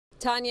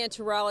Tanya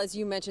Terrell, as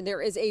you mentioned,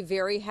 there is a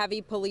very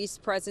heavy police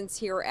presence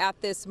here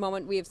at this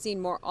moment. We have seen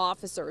more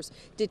officers,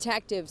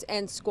 detectives,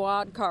 and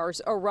squad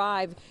cars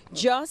arrive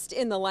just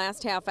in the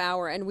last half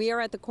hour. And we are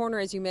at the corner,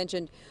 as you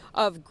mentioned,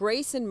 of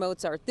Grace and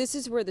Mozart. This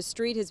is where the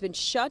street has been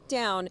shut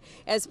down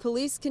as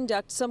police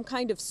conduct some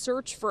kind of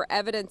search for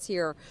evidence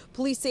here.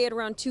 Police say at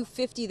around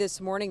 2:50 this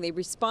morning they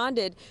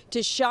responded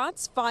to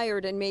shots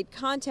fired and made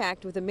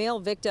contact with a male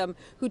victim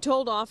who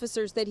told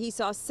officers that he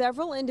saw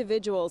several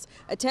individuals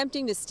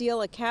attempting to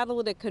steal a catalytic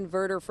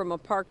converter from a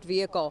parked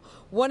vehicle.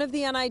 One of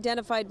the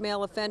unidentified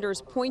male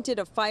offenders pointed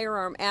a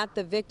firearm at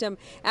the victim.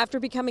 After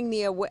becoming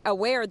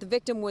aware the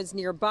victim was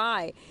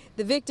nearby,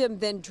 the victim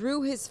then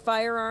drew his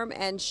firearm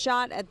and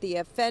shot at the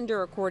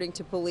offender, according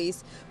to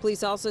police.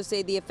 Police also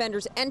say the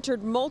offenders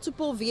entered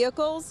multiple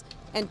vehicles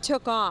and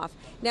took off.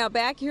 Now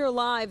back here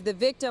live, the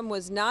victim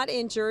was not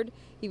injured.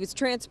 He was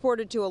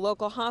transported to a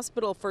local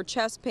hospital for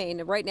chest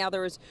pain. Right now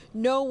there is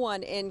no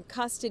one in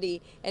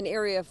custody, and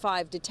Area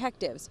 5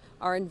 detectives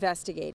are investigating.